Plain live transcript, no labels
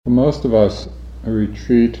For most of us, a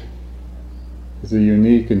retreat is a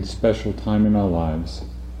unique and special time in our lives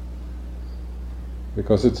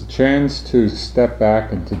because it's a chance to step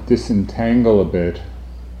back and to disentangle a bit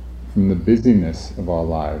from the busyness of our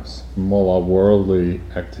lives, from all our worldly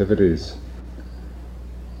activities.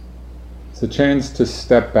 It's a chance to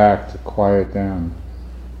step back, to quiet down.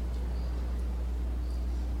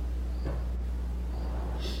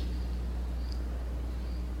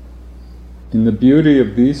 In the beauty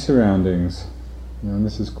of these surroundings, and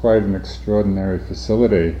this is quite an extraordinary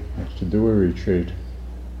facility to do a retreat,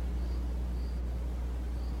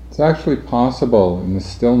 it's actually possible in the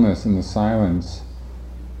stillness and the silence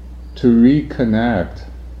to reconnect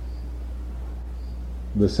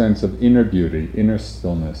the sense of inner beauty, inner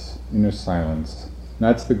stillness, inner silence. And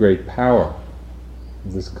that's the great power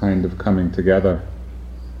of this kind of coming together.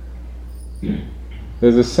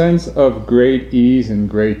 There's a sense of great ease and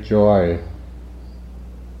great joy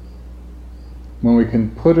when we can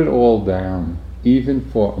put it all down, even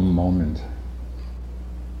for a moment.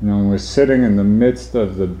 When we're sitting in the midst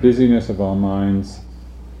of the busyness of our minds,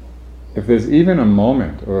 if there's even a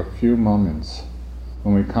moment or a few moments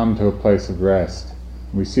when we come to a place of rest,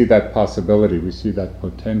 we see that possibility, we see that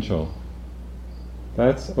potential,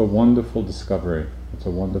 that's a wonderful discovery, it's a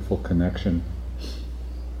wonderful connection.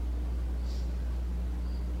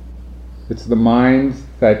 It's the mind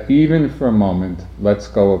that even for a moment lets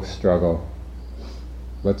go of struggle,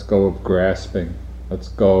 lets go of grasping, lets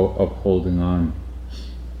go of holding on.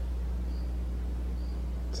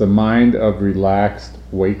 It's a mind of relaxed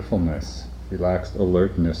wakefulness, relaxed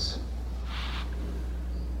alertness.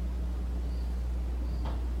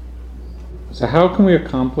 So how can we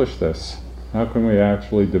accomplish this? How can we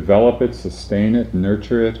actually develop it, sustain it,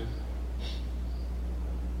 nurture it?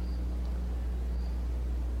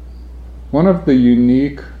 One of the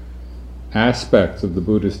unique aspects of the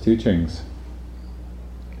Buddha's teachings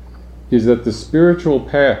is that the spiritual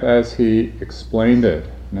path, as he explained it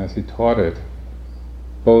and as he taught it,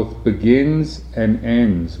 both begins and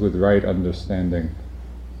ends with right understanding.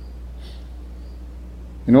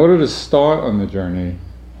 In order to start on the journey,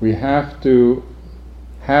 we have to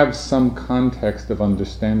have some context of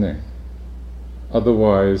understanding.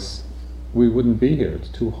 Otherwise, we wouldn't be here. It's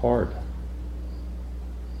too hard.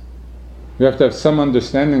 We have to have some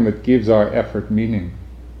understanding that gives our effort meaning.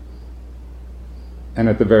 And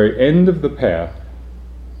at the very end of the path,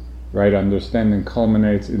 right understanding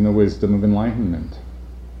culminates in the wisdom of enlightenment,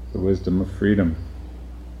 the wisdom of freedom.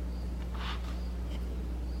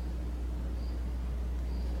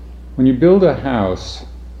 When you build a house,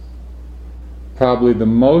 probably the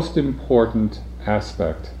most important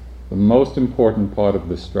aspect, the most important part of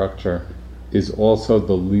the structure is also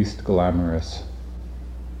the least glamorous.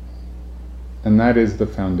 And that is the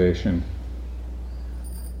foundation.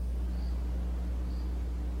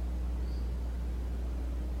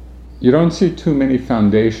 You don't see too many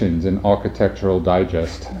foundations in Architectural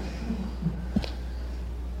Digest.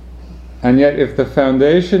 And yet if the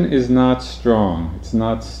foundation is not strong, it's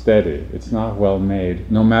not steady, it's not well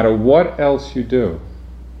made, no matter what else you do,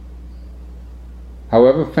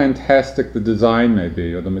 however fantastic the design may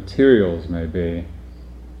be or the materials may be,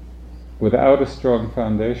 without a strong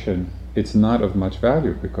foundation, it's not of much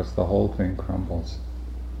value because the whole thing crumbles.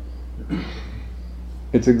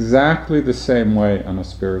 It's exactly the same way on a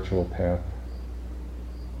spiritual path.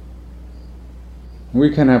 We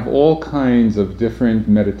can have all kinds of different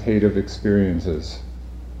meditative experiences,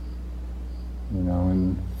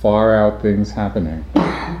 and far out things happening.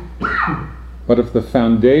 But if the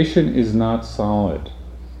foundation is not solid,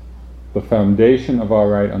 the foundation of our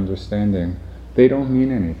right understanding, they don't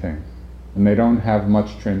mean anything, and they don't have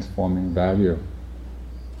much transforming value.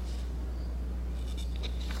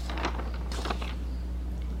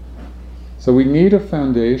 So we need a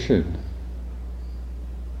foundation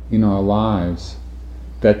in our lives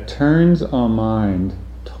that turns our mind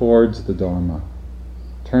towards the Dharma,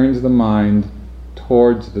 turns the mind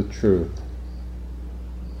towards the truth,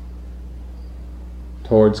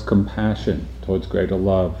 towards compassion, towards greater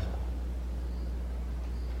love.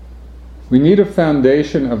 We need a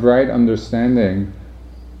foundation of right understanding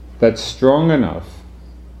that's strong enough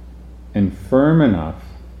and firm enough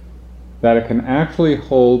that it can actually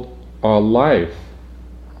hold our life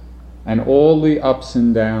and all the ups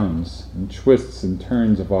and downs and twists and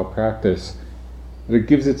turns of our practice, that it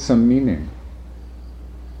gives it some meaning.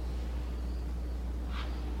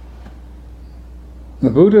 The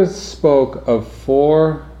Buddha spoke of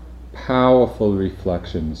 4 powerful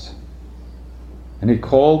reflections, and he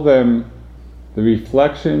called them the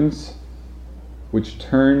reflections which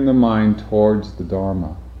turn the mind towards the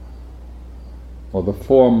Dharma. or the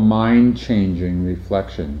 4 mind-changing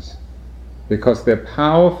reflections, because they're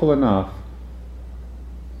powerful enough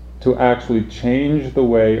to actually change the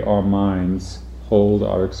way our minds hold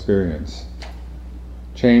our experience,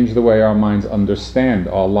 change the way our minds understand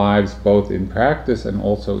our lives, both in practice and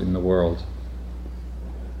also in the world.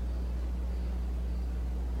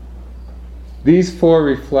 These 4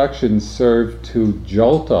 reflections serve to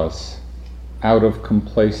jolt us out of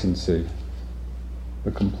complacency,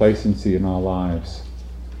 the complacency in our lives.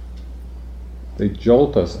 They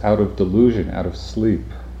jolt us out of delusion, out of sleep,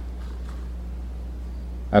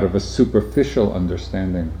 out of a superficial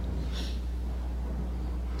understanding.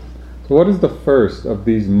 So what is the first of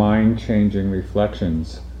these mind-changing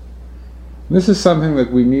reflections? This is something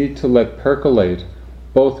that we need to let percolate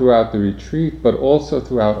both throughout the retreat but also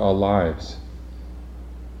throughout our lives,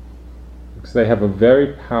 because they have a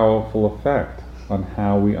very powerful effect on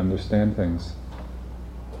how we understand things.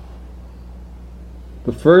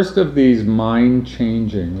 The first of these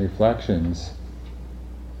mind-changing reflections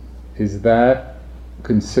is that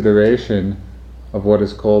consideration of what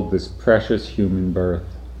is called this precious human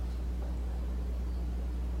birth.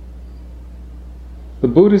 The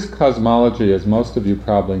Buddhist cosmology, as most of you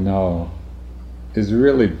probably know, is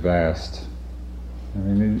really vast. I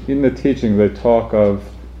mean, in the teaching they talk of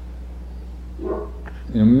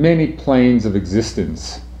many planes of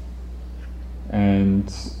existence,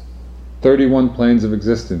 and 31 planes of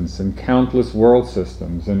existence, and countless world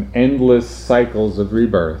systems, and endless cycles of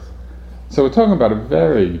rebirth. So we're talking about a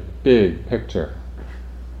very big picture.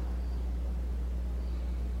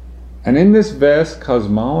 And in this vast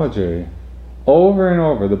cosmology, over and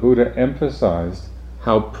over the Buddha emphasized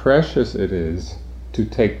how precious it is to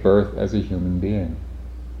take birth as a human being.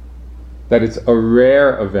 That it's a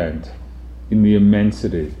rare event in the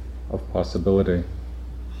immensity of possibility.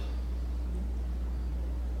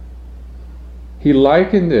 He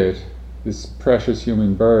likened it, this precious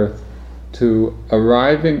human birth, to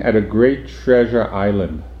arriving at a great treasure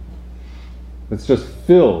island that's just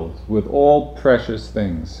filled with all precious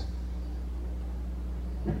things.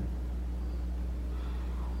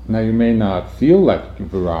 Now you may not feel like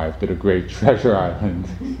you've arrived at a great treasure island,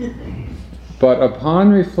 but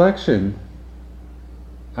upon reflection,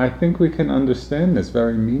 I think we can understand this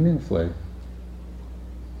very meaningfully.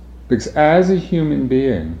 Because as a human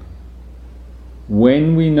being,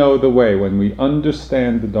 when we know the way, when we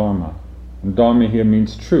understand the Dharma, and Dharma here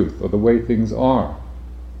means truth, or the way things are,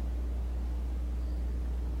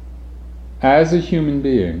 as a human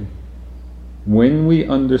being, when we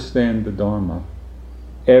understand the Dharma,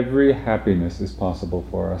 every happiness is possible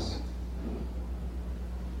for us.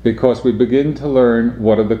 Because we begin to learn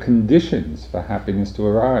what are the conditions for happiness to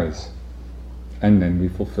arise. And then we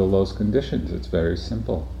fulfill those conditions. It's very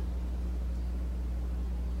simple.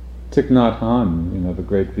 Thich Nhat Hanh, the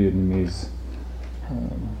great Vietnamese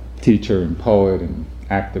teacher and poet and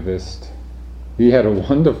activist, he had a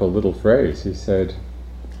wonderful little phrase. He said,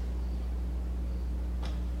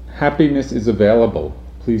 "Happiness is available.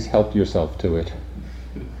 Please help yourself to it."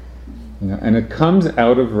 And it comes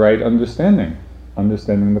out of right understanding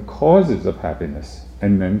the causes of happiness,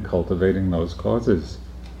 and then cultivating those causes.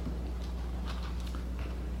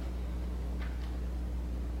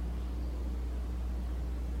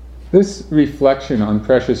 This reflection on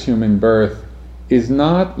precious human birth is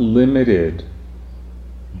not limited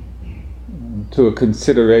to a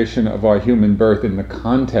consideration of our human birth in the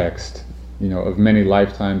context, of many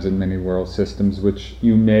lifetimes and many world systems, which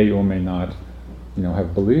you may or may not,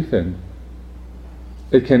 have belief in.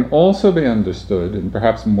 It can also be understood, and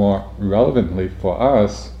perhaps more relevantly for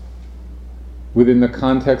us, within the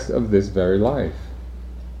context of this very life.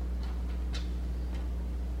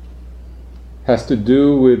 Has to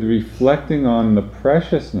do with reflecting on the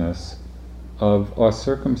preciousness of our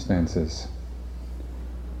circumstances.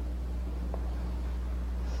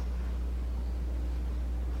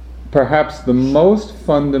 Perhaps the most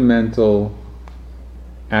fundamental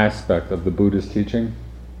aspect of the Buddhist teaching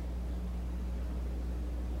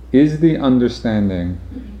is the understanding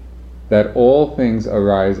that all things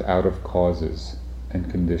arise out of causes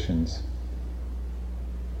and conditions.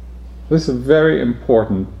 This is a very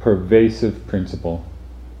important, pervasive principle,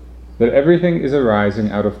 that everything is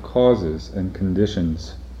arising out of causes and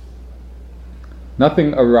conditions.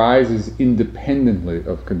 Nothing arises independently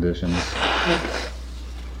of conditions.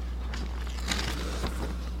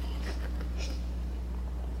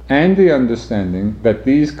 And the understanding that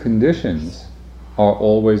these conditions are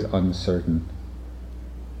always uncertain.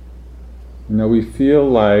 We feel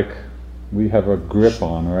like we have a grip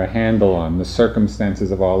on or a handle on the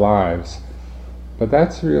circumstances of our lives, but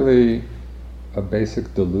that's really a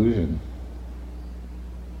basic delusion.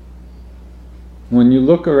 When you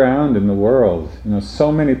look around in the world,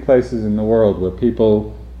 so many places in the world where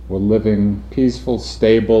people were living peaceful,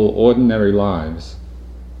 stable, ordinary lives,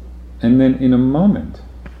 and then in a moment,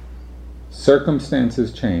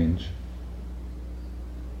 circumstances change,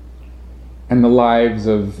 and the lives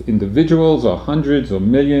of individuals or hundreds or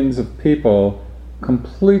millions of people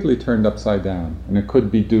completely turned upside down. And it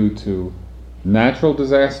could be due to natural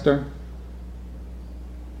disaster,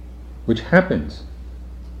 which happens.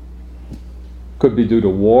 Could be due to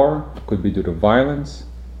war, could be due to violence,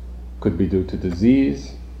 could be due to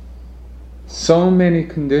disease. So many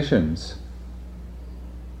conditions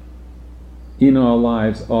in our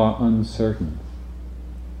lives are uncertain.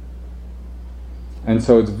 And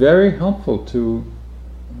so it's very helpful to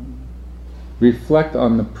reflect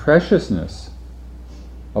on the preciousness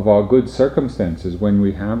of our good circumstances when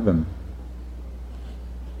we have them.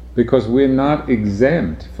 Because we're not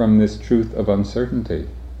exempt from this truth of uncertainty.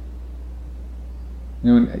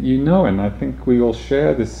 And I think we all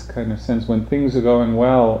share this kind of sense, when things are going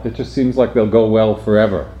well, it just seems like they'll go well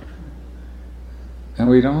forever. And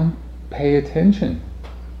we don't pay attention.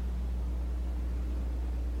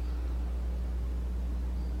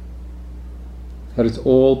 But it's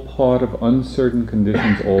all part of uncertain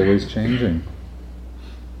conditions always changing.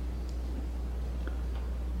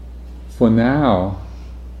 For now,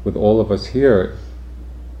 with all of us here,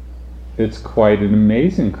 it's quite an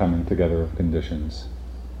amazing coming together of conditions.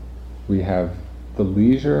 We have the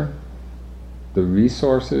leisure, the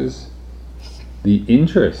resources, the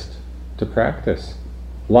interest to practice.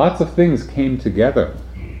 Lots of things came together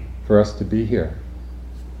for us to be here.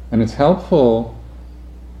 And it's helpful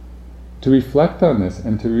to reflect on this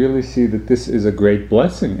and to really see that this is a great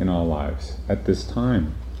blessing in our lives at this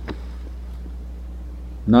time.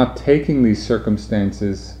 Not taking these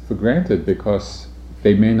circumstances for granted, because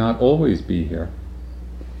they may not always be here.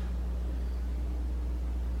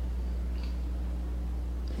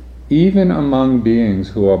 Even among beings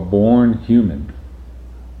who are born human,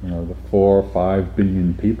 the 4 or 5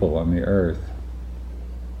 billion people on the earth,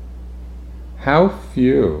 how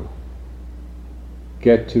few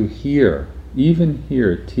get to even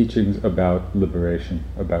hear teachings about liberation,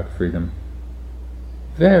 about freedom?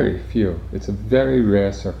 Very few. It's a very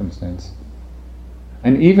rare circumstance.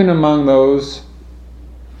 And even among those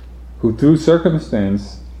who through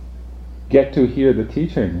circumstance get to hear the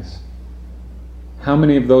teachings, how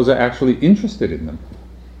many of those are actually interested in them?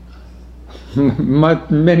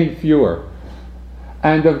 Many fewer.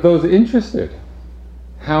 And of those interested,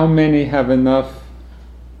 how many have enough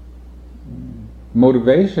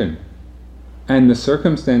motivation and the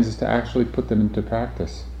circumstances to actually put them into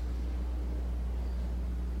practice?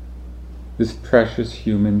 This precious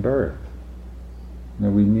human birth.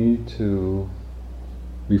 We need to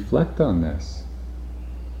reflect on this,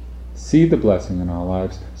 see the blessing in our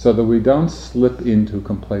lives, so that we don't slip into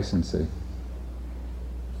complacency.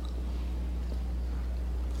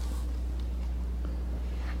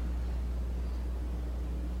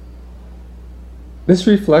 This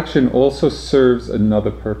reflection also serves another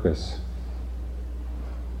purpose.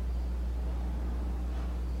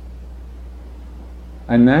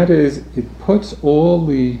 And that is, it puts all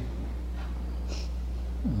the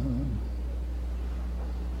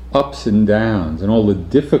ups and downs and all the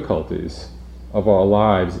difficulties of our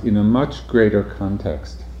lives in a much greater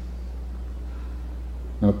context.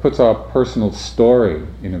 Now, it puts our personal story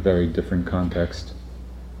in a very different context.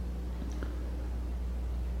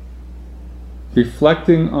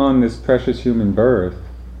 Reflecting on this precious human birth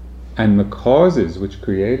and the causes which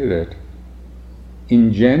created it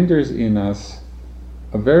engenders in us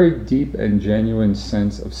a very deep and genuine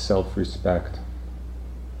sense of self-respect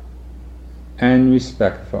and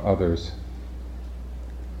respect for others.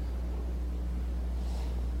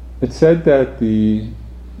 It's said that the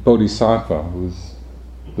Bodhisattva, who's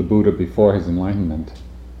the Buddha before his enlightenment,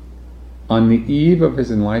 on the eve of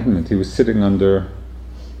his enlightenment, he was sitting under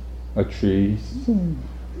a tree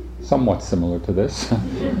somewhat similar to this.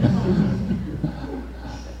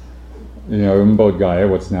 In Bodh Gaya,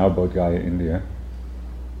 what's now Bodh Gaya, India.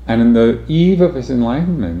 And in the eve of his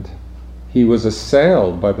enlightenment, he was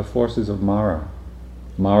assailed by the forces of Mara.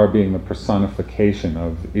 Mara being the personification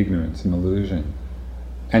of ignorance and illusion.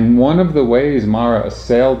 And one of the ways Mara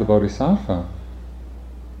assailed the Bodhisattva,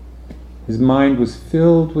 his mind was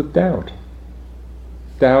filled with doubt.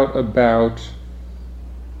 Doubt about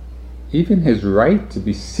even his right to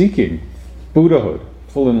be seeking Buddhahood,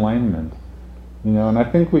 full enlightenment. And I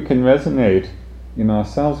think we can resonate in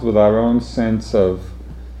ourselves with our own sense of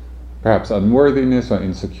perhaps unworthiness or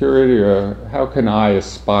insecurity, or how can I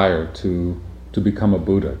aspire to become a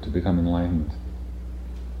Buddha, to become enlightened?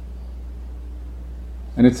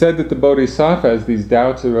 And it said that the Bodhisattva, as these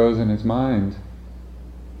doubts arose in his mind,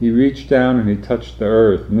 he reached down and he touched the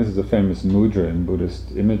earth. And this is a famous mudra in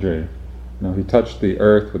Buddhist imagery. He touched the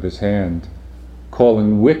earth with his hand,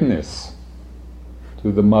 calling witness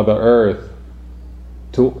to the Mother Earth,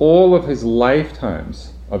 to all of his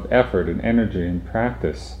lifetimes of effort and energy and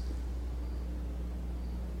practice,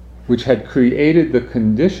 which had created the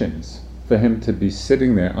conditions for him to be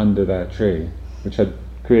sitting there under that tree, which had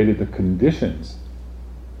created the conditions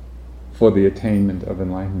for the attainment of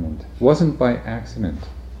enlightenment. It wasn't by accident.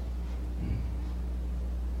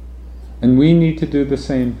 And we need to do the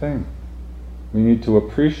same thing. We need to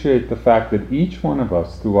appreciate the fact that each one of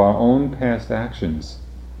us, through our own past actions,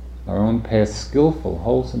 our own past skillful,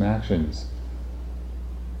 wholesome actions,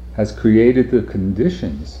 has created the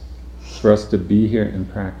conditions for us to be here in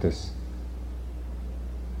practice,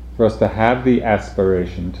 for us to have the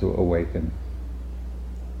aspiration to awaken.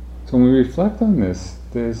 So when we reflect on this,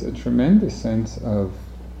 there's a tremendous sense of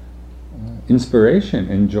inspiration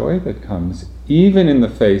and joy that comes, even in the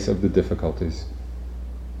face of the difficulties.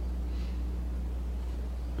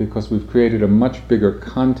 Because we've created a much bigger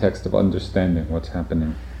context of understanding what's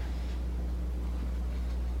happening.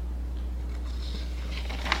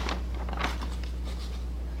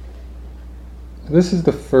 This is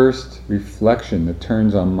the first reflection that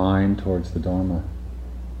turns our mind towards the Dharma.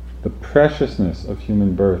 The preciousness of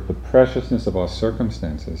human birth, the preciousness of our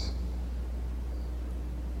circumstances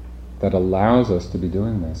that allows us to be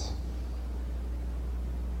doing this.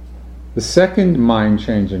 The second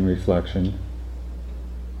mind-changing reflection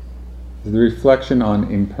is the reflection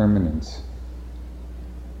on impermanence.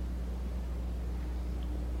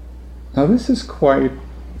 Now this is quite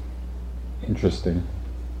interesting,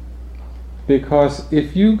 because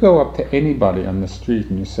if you go up to anybody on the street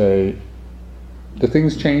and you say, "Do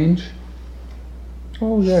things change?"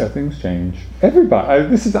 "Oh yeah, things change." Everybody,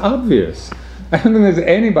 this is obvious. I don't think there's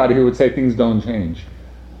anybody who would say things don't change.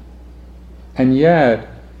 And yet,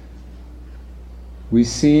 we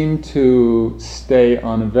seem to stay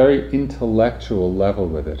on a very intellectual level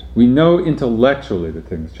with it. We know intellectually that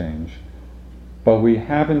things change, but we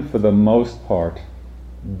haven't, for the most part,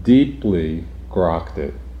 deeply grokked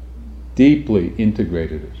it, deeply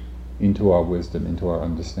integrated it into our wisdom, into our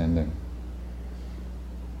understanding.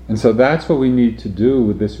 And so that's what we need to do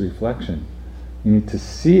with this reflection. We need to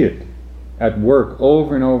see it at work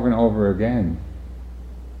over and over and over again,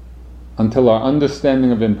 until our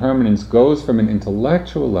understanding of impermanence goes from an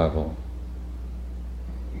intellectual level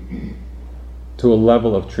to a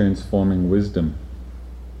level of transforming wisdom.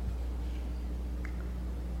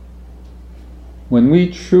 When we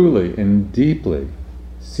truly and deeply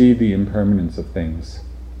see the impermanence of things,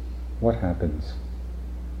 what happens?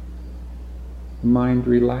 The mind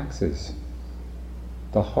relaxes.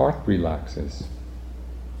 The heart relaxes.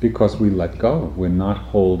 Because we let go. We're not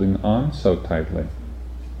holding on so tightly.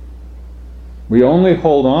 We only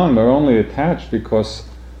hold on, we're only attached because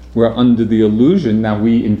we're under the illusion that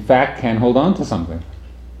we in fact can hold on to something.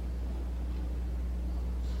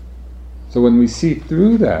 So when we see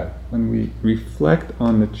through that, when we reflect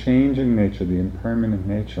on the changing nature, the impermanent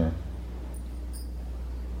nature,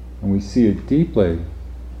 and we see it deeply,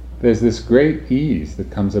 there's this great ease that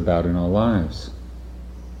comes about in our lives.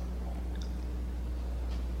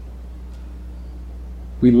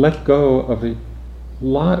 We let go of a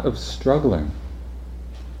lot of struggling.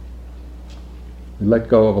 We let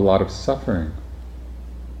go of a lot of suffering.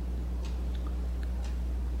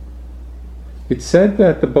 It's said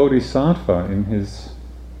that the Bodhisattva, in his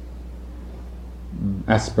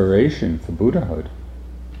aspiration for Buddhahood,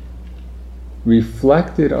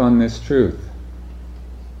 reflected on this truth,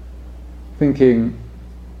 thinking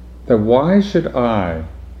that why should I,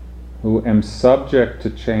 who am subject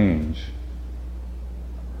to change,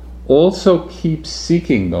 also keep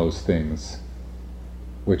seeking those things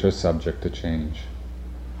which are subject to change?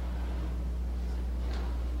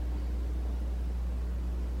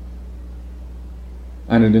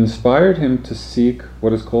 And it inspired him to seek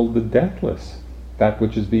what is called the deathless, that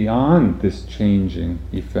which is beyond this changing,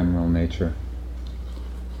 ephemeral nature.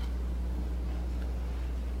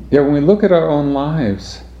 Yet when we look at our own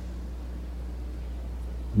lives,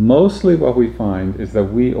 mostly what we find is that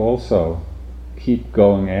we also keep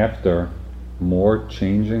going after more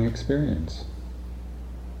changing experience.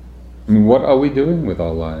 I mean, what are we doing with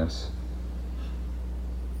our lives?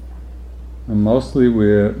 And mostly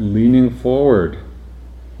we're leaning forward,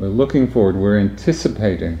 we're looking forward, we're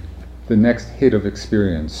anticipating the next hit of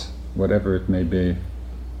experience, whatever it may be.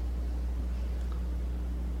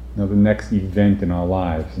 The next event in our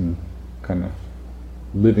lives, and kind of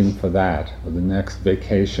living for that, or the next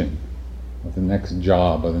vacation, or the next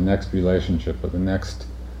job, or the next relationship, or the next,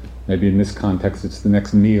 maybe in this context it's the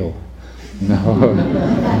next meal, or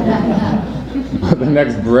the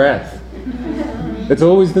next breath. It's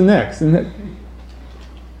always the next.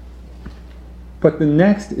 But the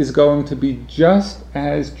next is going to be just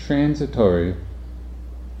as transitory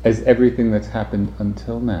as everything that's happened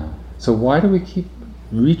until now. So why do we keep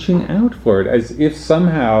reaching out for it as if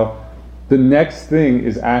somehow the next thing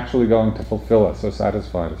is actually going to fulfill us or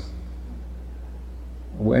satisfy us?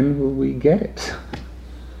 When will we get it?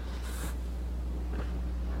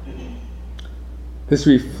 This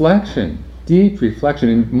reflection, deep reflection,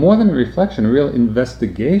 and more than a reflection, a real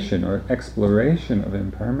investigation or exploration of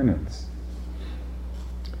impermanence.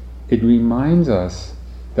 It reminds us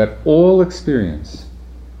that all experience,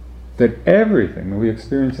 that everything that we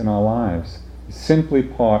experience in our lives is simply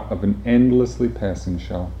part of an endlessly passing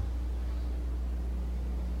show.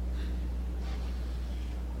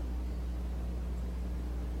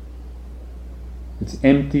 It's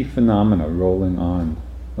empty phenomena rolling on.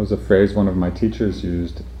 That was a phrase one of my teachers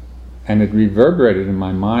used, and it reverberated in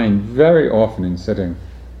my mind very often in sitting.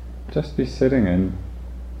 Just be sitting and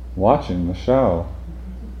watching the show.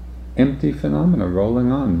 Empty phenomena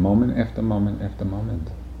rolling on, moment after moment after moment.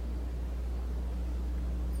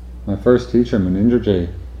 My first teacher,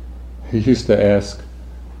 Munindraji, he used to ask,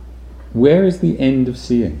 where is the end of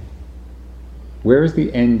seeing? Where is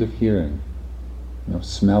the end of hearing? Of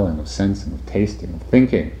smelling, of sensing, of tasting, of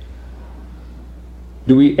thinking.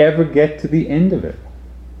 Do we ever get to the end of it?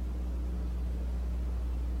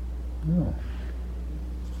 No.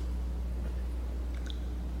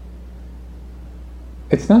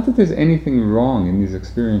 It's not that there's anything wrong in these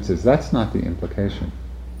experiences. That's not the implication.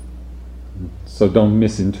 So don't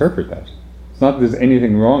misinterpret that. It's not that there's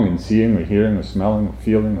anything wrong in seeing or hearing or smelling or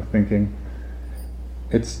feeling or thinking.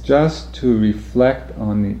 It's just to reflect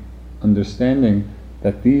on the understanding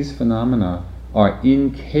that these phenomena are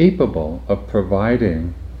incapable of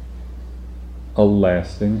providing a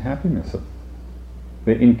lasting happiness.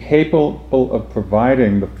 They're incapable of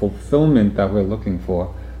providing the fulfillment that we're looking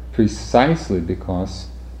for, precisely because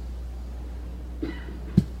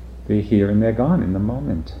they're here and they're gone in the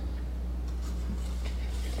moment.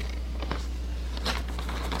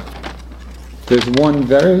 There's one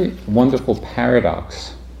very wonderful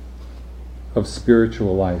paradox of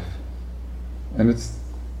spiritual life, and it's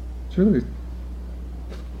really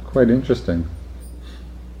quite interesting,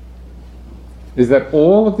 is that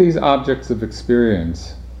all of these objects of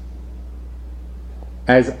experience,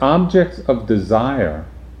 as objects of desire,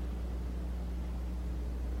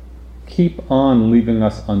 keep on leaving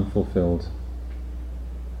us unfulfilled.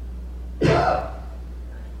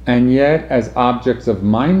 And yet, as objects of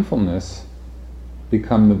mindfulness,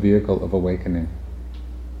 become the vehicle of awakening.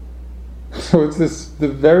 So it's the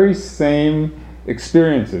very same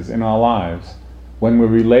experiences in our lives. When we're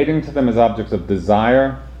relating to them as objects of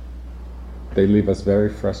desire, they leave us very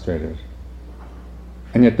frustrated.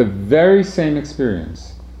 And yet the very same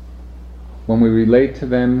experience, when we relate to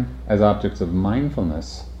them as objects of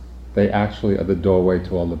mindfulness, they actually are the doorway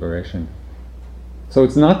to our liberation. So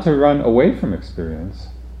it's not to run away from experience,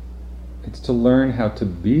 it's to learn how to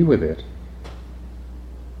be with it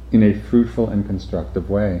in a fruitful and constructive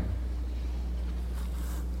way.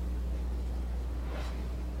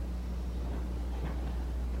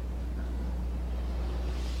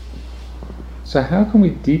 So how can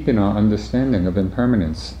we deepen our understanding of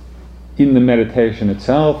impermanence? In the meditation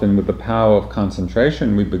itself and with the power of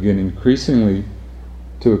concentration, we begin increasingly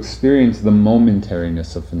to experience the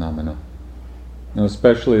momentariness of phenomena. Now,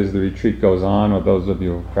 especially as the retreat goes on, or those of you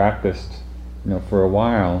who have practiced for a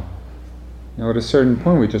while, at a certain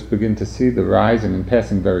point we just begin to see the rising and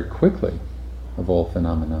passing very quickly of all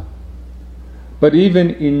phenomena. But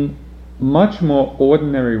even in much more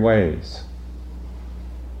ordinary ways,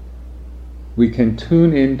 we can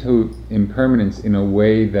tune into impermanence in a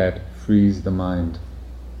way that frees the mind.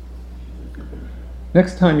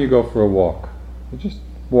 Next time you go for a walk, you're just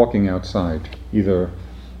walking outside, either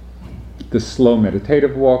the slow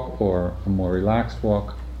meditative walk or a more relaxed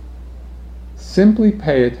walk, simply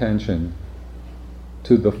pay attention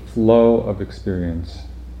to the flow of experience,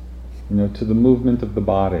 to the movement of the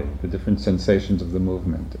body, the different sensations of the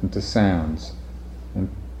movement, and to sounds, and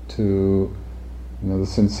to the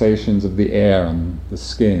sensations of the air and the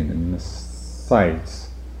skin and the sights.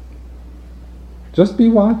 Just be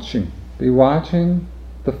watching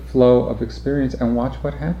the flow of experience and watch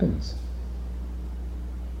what happens.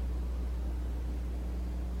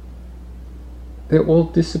 They're all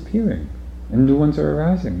disappearing, and new ones are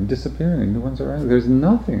arising, and disappearing, and new ones are arising. There's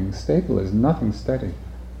nothing stable, there's nothing steady.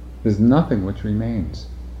 There's nothing which remains.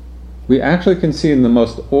 we actually can see in the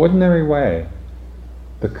most ordinary way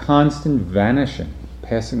the constant vanishing,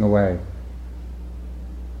 passing away.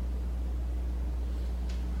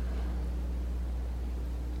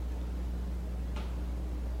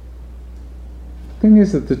 The thing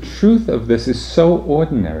is that the truth of this is so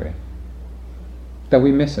ordinary that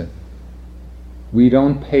we miss it. We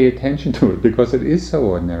don't pay attention to it because it is so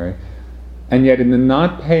ordinary. And yet in the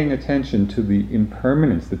not paying attention to the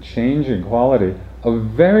impermanence, the changing quality of a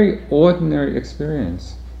very ordinary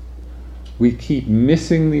experience, we keep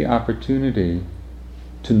missing the opportunity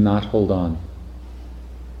to not hold on.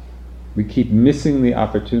 We keep missing the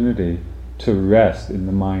opportunity to rest in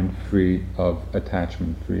the mind free of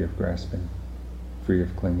attachment, free of grasping, free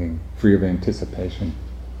of clinging, free of anticipation.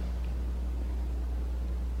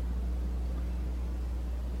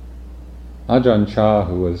 Ajahn Chah,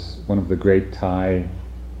 who was one of the great Thai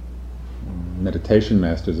meditation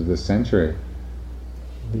masters of this century,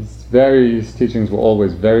 his teachings were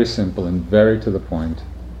always very simple and very to the point.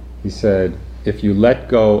 He said, if you let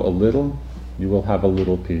go a little, you will have a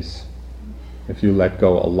little peace. If you let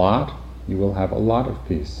go a lot, you will have a lot of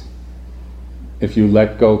peace. If you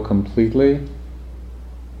let go completely,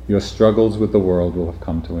 your struggles with the world will have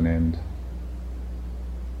come to an end.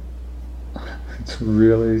 It's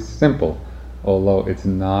really simple, although it's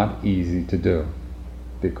not easy to do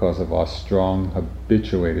because of our strong,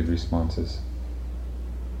 habituated responses.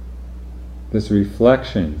 This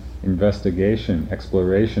reflection, investigation,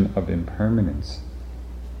 exploration of impermanence,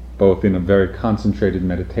 both in a very concentrated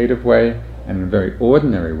meditative way and in a very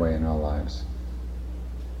ordinary way in our lives,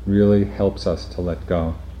 really helps us to let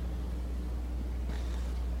go.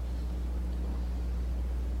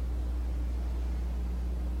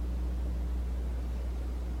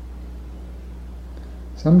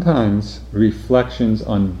 Sometimes reflections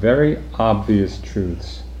on very obvious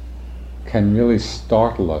truths can really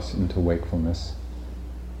startle us into wakefulness.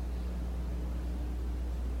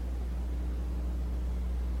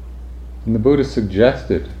 And the Buddha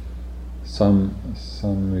suggested some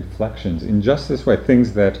reflections in just this way,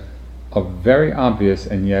 things that are very obvious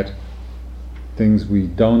and yet things we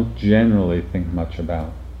don't generally think much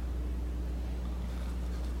about.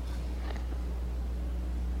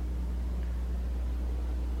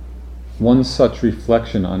 One such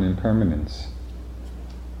reflection on impermanence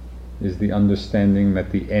is the understanding that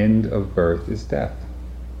the end of birth is death.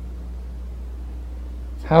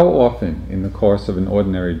 How often in the course of an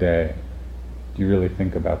ordinary day do you really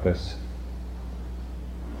think about this?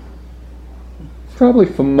 Probably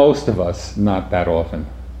for most of us, not that often.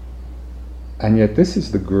 And yet this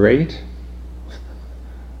is the great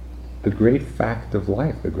fact of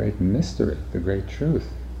life, the great mystery, the great truth,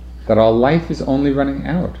 that our life is only running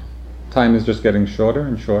out. Time is just getting shorter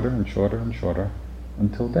and shorter and shorter and shorter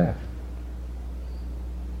until death.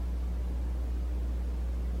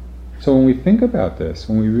 So when we think about this,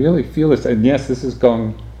 when we really feel this, and yes, this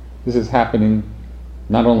is happening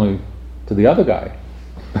not only to the other guy,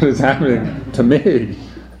 but it's happening to me.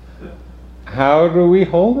 How do we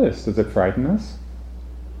hold this? Does it frighten us?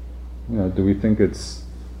 Do we think it's,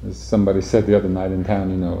 as somebody said the other night in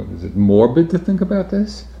town, is it morbid to think about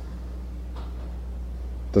this?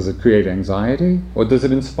 Does it create anxiety? Or does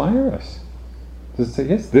it inspire us? Does it say,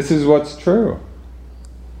 yes, this is what's true?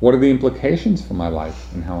 What are the implications for my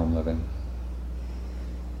life and how I'm living?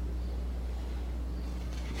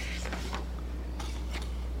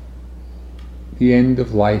 The end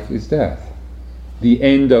of life is death. The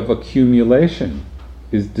end of accumulation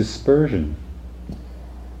is dispersion.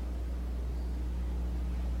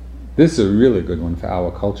 This is a really good one for our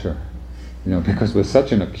culture, because we're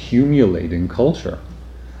such an accumulating culture.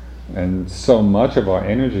 And so much of our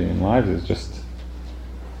energy in lives is just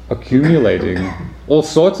accumulating all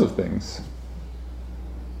sorts of things.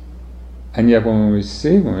 And yet when we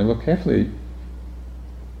look carefully,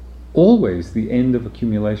 always the end of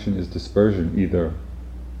accumulation is dispersion. Either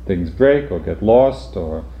things break or get lost,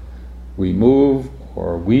 or we move,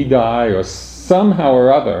 or we die, or somehow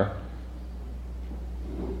or other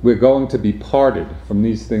we're going to be parted from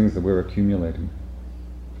these things that we're accumulating.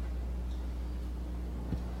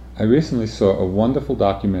 I recently saw a wonderful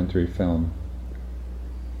documentary film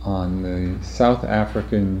on the South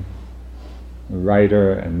African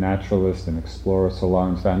writer and naturalist and explorer Sir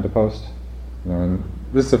Lawrence van der Post.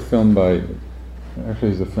 This is a film by,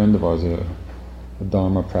 actually he's a friend of ours, a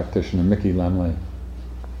Dharma practitioner, Mickey Lemley.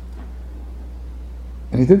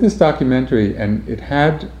 And he did this documentary, and it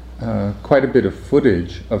had quite a bit of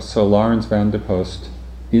footage of Sir Lawrence van der Post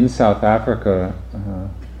in South Africa,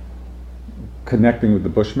 connecting with the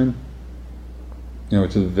Bushmen,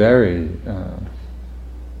 which is a very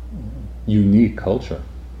unique culture.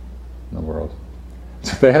 in the world.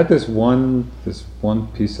 So they had this one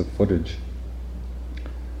piece of footage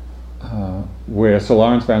where Sir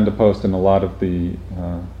Lawrence van der Post and a lot of the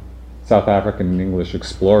South African and English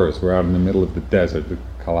explorers were out in the middle of the desert, the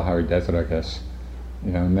Kalahari Desert, I guess,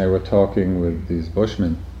 and they were talking with these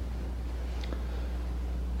bushmen.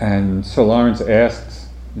 And Sir Lawrence asked,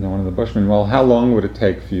 one of the bushmen, well, how long would it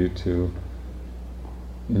take for you to,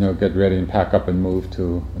 get ready and pack up and move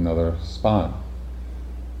to another spot?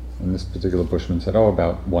 And this particular bushman said,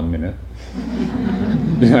 about 1 minute.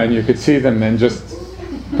 And you could see them then just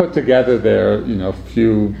put together their,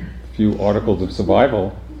 few articles of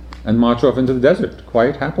survival and march off into the desert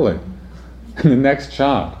quite happily. And the next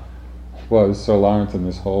shot was Sir Lawrence and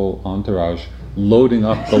this whole entourage loading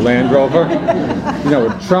up the Land Rover,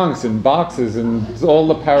 with trunks and boxes and all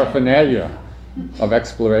the paraphernalia of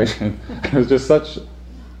exploration. It was just such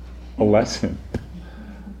a lesson.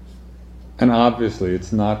 And obviously,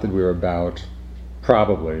 it's not that we're about,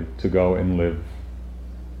 probably, to go and live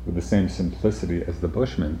with the same simplicity as the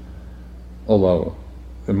Bushmen, although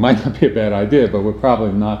it might not be a bad idea, but we're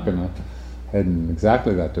probably not going to head in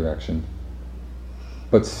exactly that direction.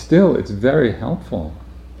 But still, it's very helpful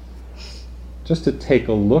just to take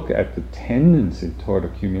a look at the tendency toward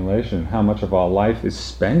accumulation, how much of our life is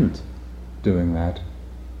spent doing that,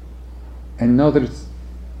 and know that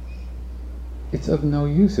it's of no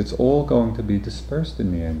use. It's all going to be dispersed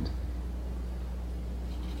in the end.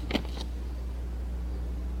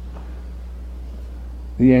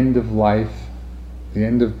 The end of life, the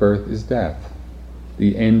end of birth is death.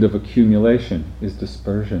 The end of accumulation is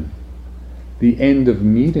dispersion. The end of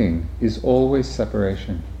meeting is always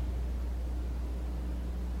separation.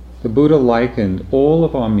 The Buddha likened all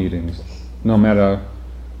of our meetings, no matter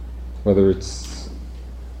whether it's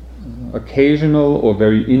occasional or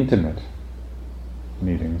very intimate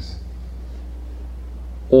meetings,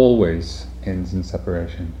 always ends in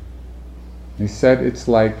separation. He said it's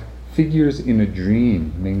like figures in a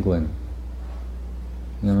dream mingling.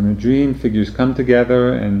 In a dream, figures come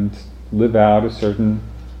together and live out a certain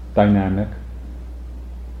dynamic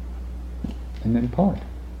and then part.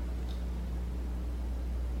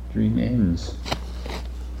 Dream ends.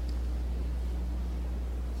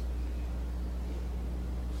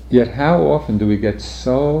 Yet how often do we get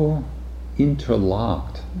so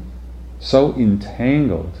interlocked, so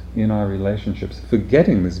entangled in our relationships,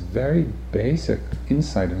 forgetting this very basic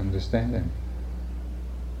insight and understanding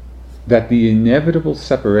that the inevitable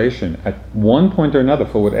separation at one point or another,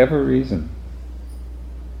 for whatever reason,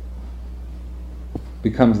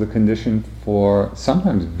 becomes the condition for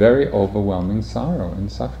sometimes very overwhelming sorrow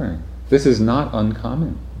and suffering. This is not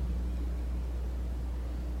uncommon.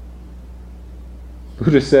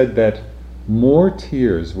 Buddha said that more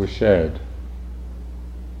tears were shed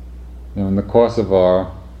in the course of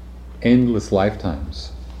our endless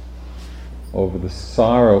lifetimes over the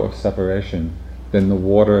sorrow of separation than the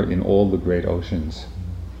water in all the great oceans.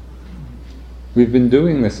 We've been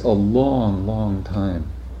doing this a long, long time.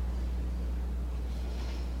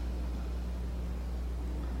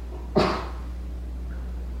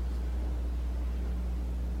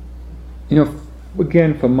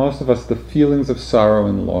 Again, for most of us, the feelings of sorrow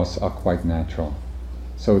and loss are quite natural.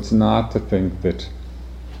 So it's not to think that,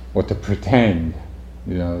 or to pretend,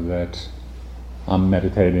 that I'm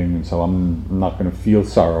meditating and so I'm not going to feel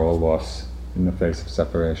sorrow or loss in the face of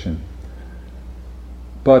separation.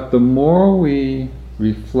 But the more we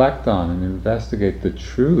reflect on and investigate the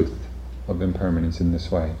truth of impermanence in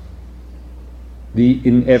this way, the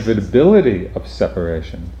inevitability of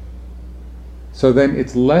separation, so then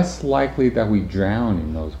it's less likely that we drown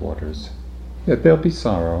in those waters. Yet there'll be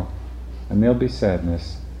sorrow and there'll be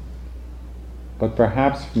sadness, but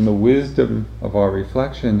perhaps from the wisdom of our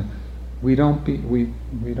reflection, we don't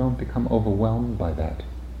become overwhelmed by that.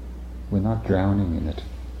 We're not drowning in it.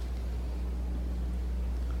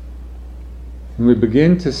 And we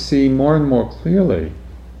begin to see more and more clearly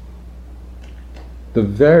the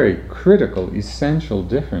very critical, essential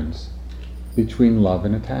difference between love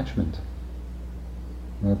and attachment.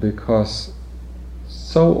 Because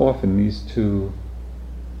so often these two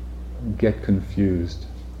get confused.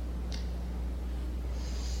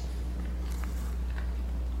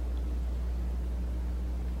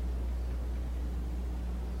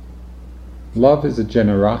 Love is a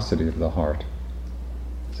generosity of the heart.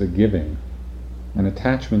 It's a giving. And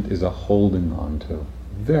attachment is a holding on to.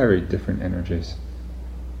 Very different energies.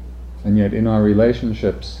 And yet in our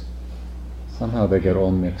relationships, somehow they get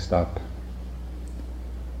all mixed up.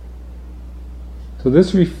 So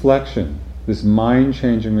this reflection, this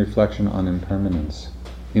mind-changing reflection on impermanence,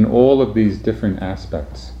 in all of these different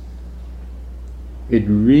aspects, it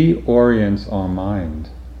reorients our mind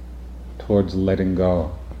towards letting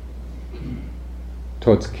go,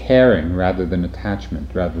 towards caring rather than attachment,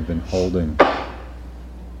 rather than holding.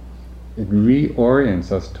 It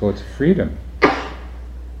reorients us towards freedom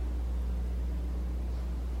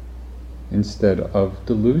instead of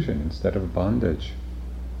delusion, instead of bondage.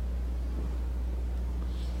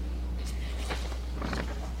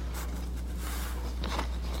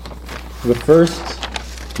 The first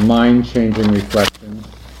mind-changing reflection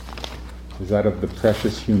is that of the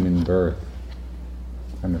precious human birth,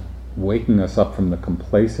 kind of waking us up from the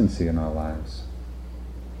complacency in our lives.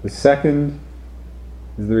 The second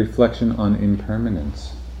is the reflection on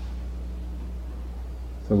impermanence.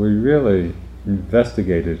 So we really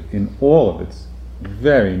investigated in all of its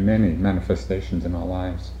very many manifestations in our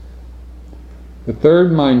lives. The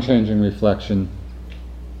third mind-changing reflection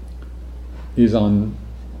is on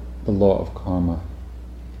the law of karma.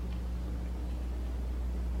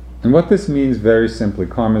 And what this means very simply,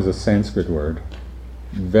 karma is a Sanskrit word,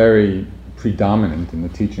 very predominant in the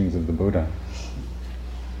teachings of the Buddha.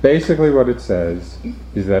 Basically what it says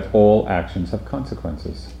is that all actions have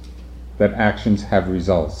consequences, that actions have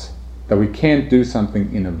results, that we can't do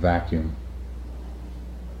something in a vacuum.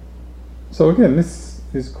 So again, this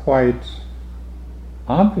is quite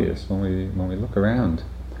obvious when we look around.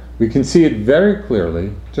 We can see it very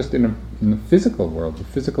clearly just in the physical world, the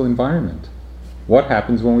physical environment. What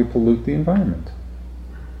happens when we pollute the environment?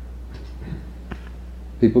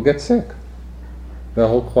 People get sick. Their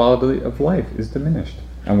whole quality of life is diminished.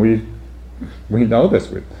 And we know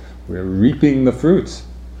this. We're reaping the fruits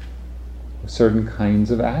of certain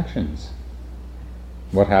kinds of actions.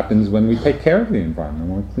 What happens when we take care of the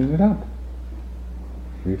environment, when we clean it up?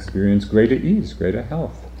 We experience greater ease, greater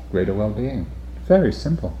health, greater well-being. Very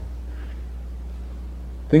simple.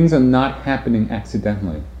 Things are not happening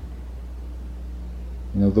accidentally.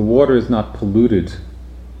 The water is not polluted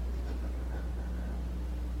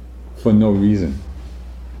for no reason.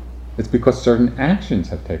 It's because certain actions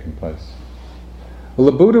have taken place. Well,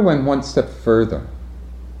 the Buddha went one step further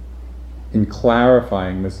in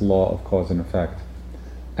clarifying this law of cause and effect.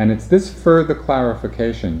 And it's this further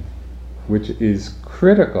clarification which is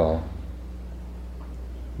critical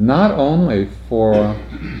not only for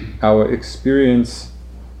our experience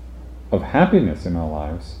of happiness in our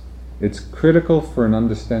lives, it's critical for an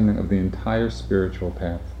understanding of the entire spiritual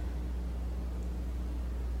path.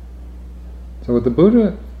 So with the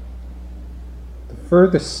Buddha, the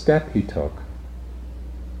further step he took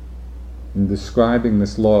in describing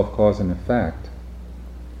this law of cause and effect,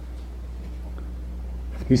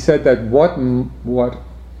 he said that what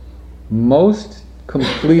most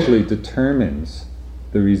completely determines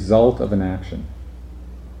the result of an action,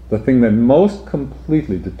 the thing that most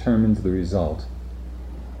completely determines the result,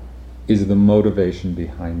 is the motivation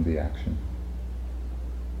behind the action.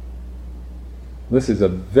 This is a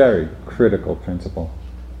very critical principle.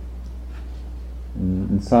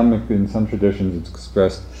 In some traditions it's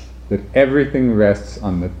expressed that everything rests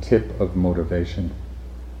on the tip of motivation.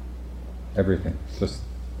 Everything. Just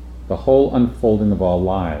the whole unfolding of our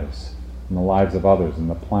lives, and the lives of others, and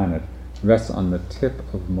the planet, rests on the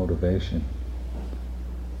tip of motivation.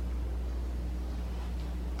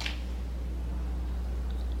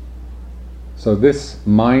 So this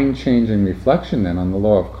mind-changing reflection then on the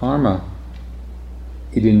law of karma,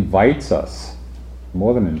 it invites us,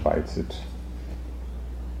 more than invites it.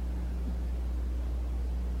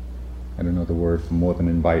 I don't know the word for more than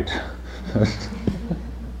invite.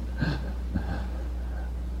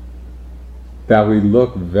 That we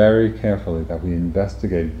look very carefully, that we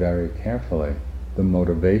investigate very carefully the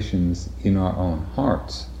motivations in our own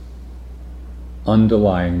hearts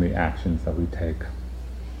underlying the actions that we take.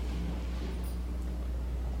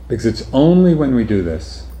 Because it's only when we do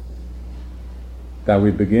this that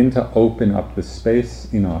we begin to open up the space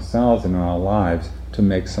in ourselves and in our lives to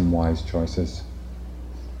make some wise choices.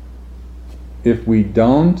 If we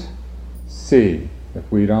don't see,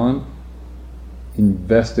 if we don't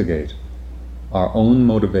investigate our own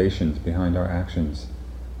motivations behind our actions,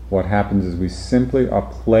 what happens is we simply are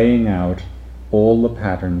playing out all the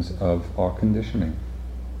patterns of our conditioning.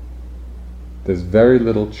 There's very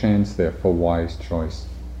little chance there for wise choice,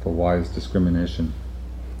 for wise discrimination.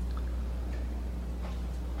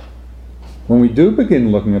 When we do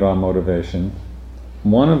begin looking at our motivation,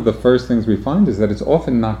 one of the first things we find is that it's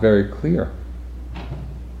often not very clear.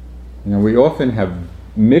 We often have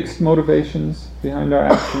mixed motivations behind our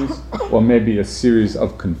actions, or maybe a series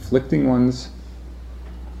of conflicting ones.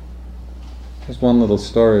 There's one little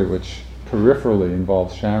story which peripherally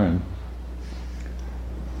involves Sharon,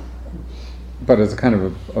 but as a kind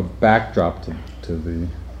of a backdrop to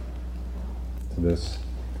this.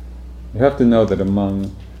 You have to know that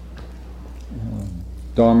among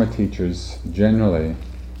Dharma teachers generally,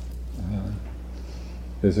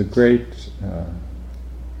 there's a great,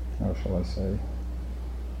 how shall I say,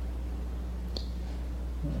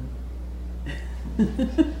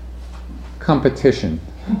 competition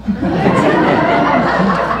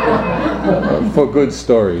for good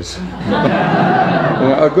stories.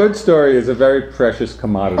 A good story is a very precious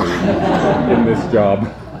commodity in this job.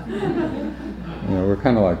 We're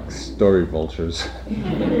kind of like story vultures.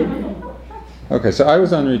 Okay, so I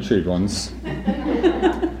was on retreat once,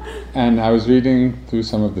 and I was reading through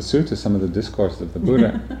some of the suttas, some of the discourse of the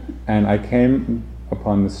Buddha, and I came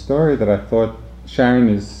upon the story that I thought Sharon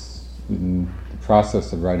is in the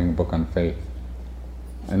process of writing a book on faith.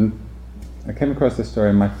 And I came across this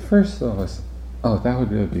story, and my first thought was, oh, that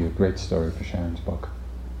would really be a great story for Sharon's book.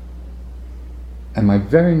 And my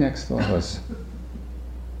very next thought was,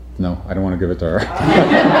 no, I don't want to give it to her.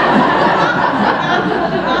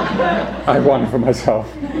 I want it for myself.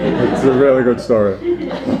 It's a really good story.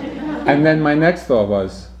 And then my next thought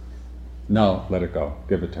was, no, let it go.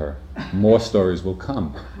 Give it to her. More stories will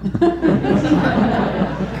come.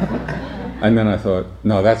 And then I thought,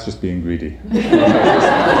 no, that's just being greedy.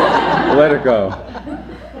 Let it go.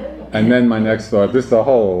 And then my next thought was,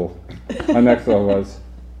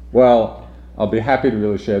 well, I'll be happy to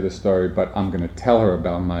really share this story, but I'm going to tell her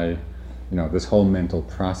about my, this whole mental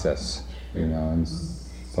process, and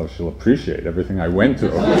so she'll appreciate everything I went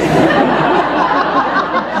through to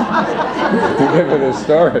give her this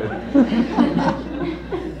story.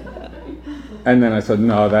 And then I said,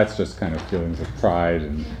 no, that's just kind of feelings of pride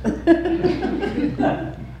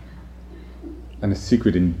and a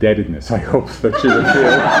secret indebtedness, I hope, that she would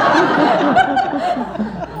feel.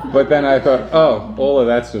 But then I thought, oh, all of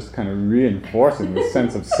that's just kind of reinforcing the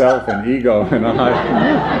sense of self and ego and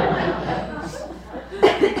I.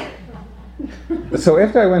 So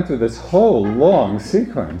after I went through this whole long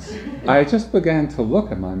sequence, I just began to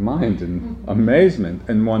look at my mind in amazement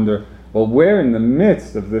and wonder, well, where in the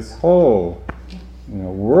midst of this whole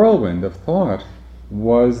whirlwind of thought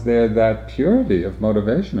was there that purity of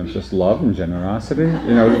motivation of just love and generosity?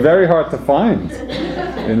 It was very hard to find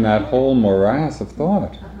in that whole morass of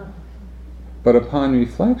thought. But upon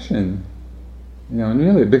reflection, and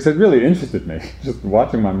really, because it really interested me, just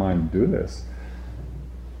watching my mind do this,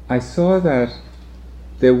 I saw that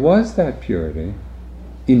there was that purity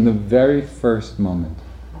in the very first moment.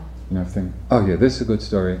 Thinking, oh yeah, this is a good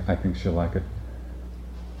story, I think she'll like it.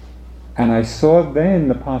 And I saw then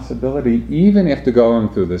the possibility, even after going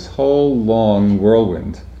through this whole long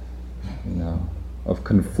whirlwind, of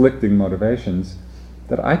conflicting motivations,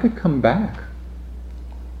 that I could come back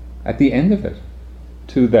at the end of it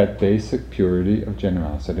to that basic purity of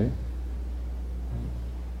generosity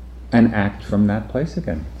and act from that place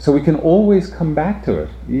again. So we can always come back to it,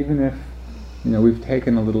 even if we've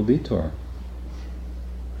taken a little detour.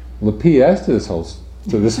 Well, the P.S. to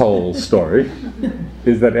this whole story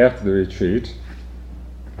is that after the retreat,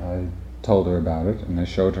 I told her about it and I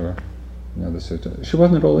showed her the sutta. She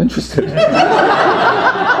wasn't at all interested.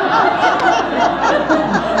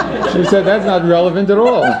 She said, that's not relevant at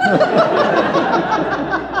all.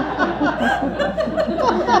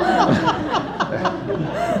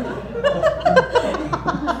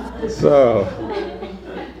 So,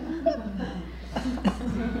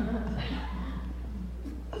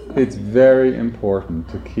 it's very important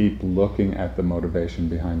to keep looking at the motivation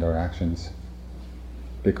behind our actions,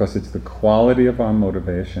 because it's the quality of our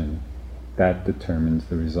motivation that determines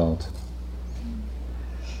the result.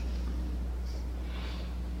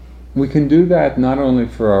 We can do that not only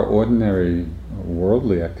for our ordinary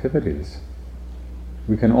worldly activities,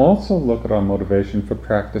 we can also look at our motivation for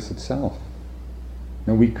practice itself.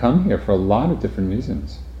 Now, we come here for a lot of different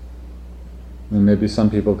reasons. And maybe some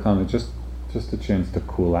people come just a chance to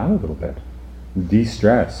cool out a little bit,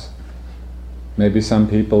 de-stress. Maybe some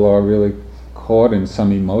people are really caught in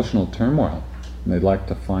some emotional turmoil and they'd like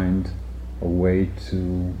to find a way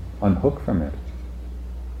to unhook from it.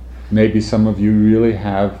 Maybe some of you really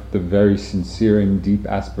have the very sincere and deep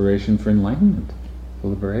aspiration for enlightenment, for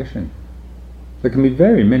liberation. There can be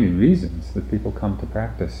very many reasons that people come to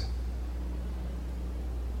practice.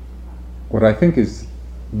 What I think is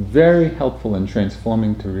very helpful and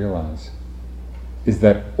transforming to realize is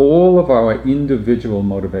that all of our individual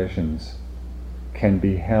motivations can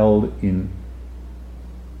be held in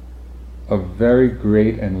a very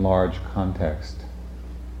great and large context.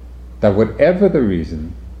 That whatever the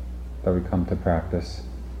reason that we come to practice,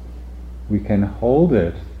 we can hold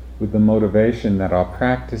it with the motivation that our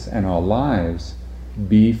practice and our lives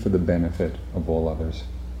be for the benefit of all others.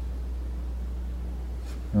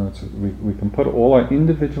 We can put all our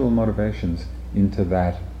individual motivations into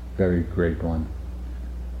that very great one.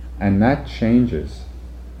 And that changes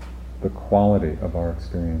the quality of our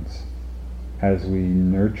experience as we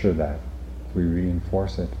nurture that, as we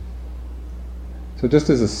reinforce it. So just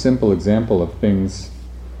as a simple example of things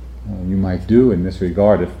you might do in this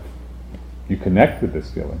regard, if you connect with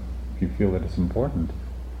this feeling, if you feel that it's important.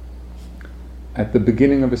 At the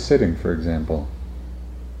beginning of a sitting, for example,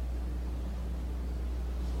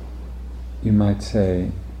 you might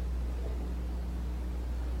say,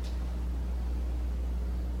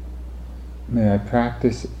 may I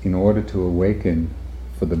practice in order to awaken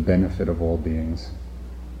for the benefit of all beings.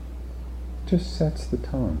 Just sets the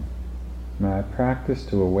tone. May I practice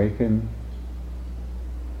to awaken,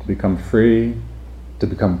 to become free, to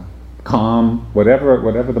become calm,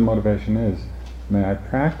 whatever the motivation is. May I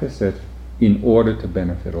practice it in order to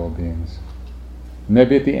benefit all beings.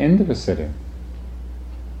 Maybe at the end of a sitting,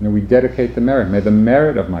 we dedicate the merit. May the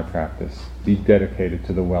merit of my practice be dedicated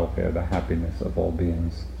to the welfare, the happiness of all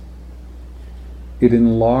beings. It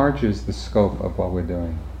enlarges the scope of what we're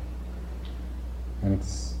doing. And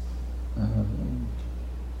it's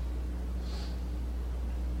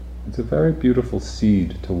a very beautiful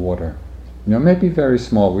seed to water. It may be very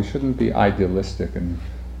small. We shouldn't be idealistic and,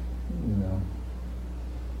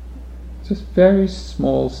 just very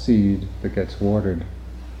small seed that gets watered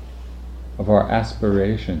of our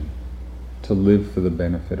aspiration to live for the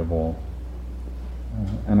benefit of all.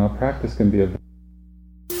 And our practice can be a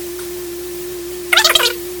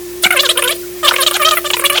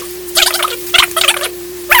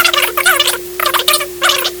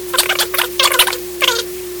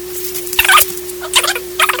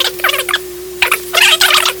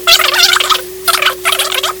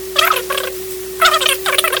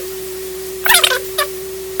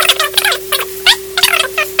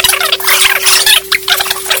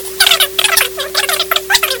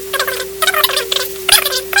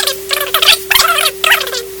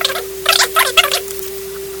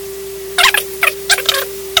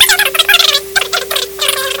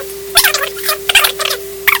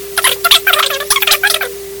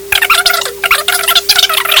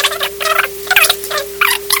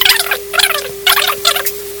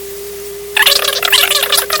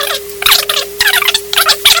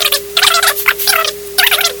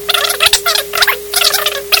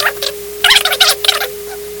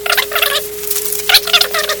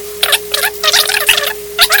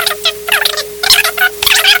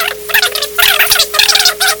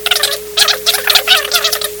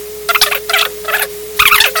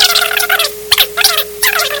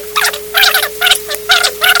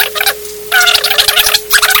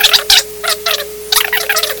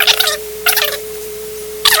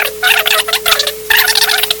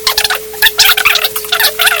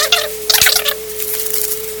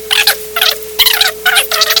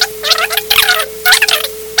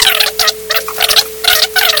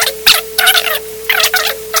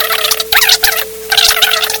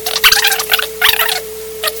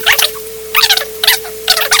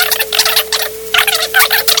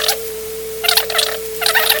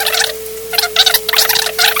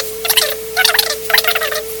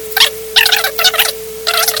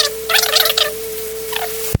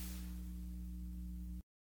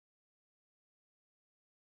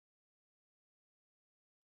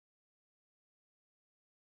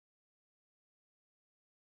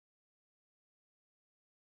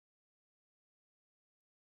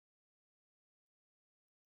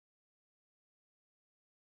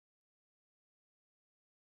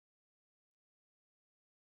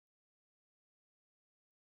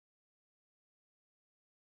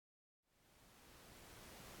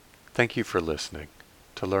Thank you for listening.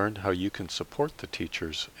 To learn how you can support the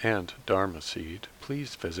teachers and Dharma Seed,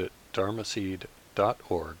 please visit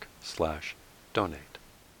dharmaseed.org/donate.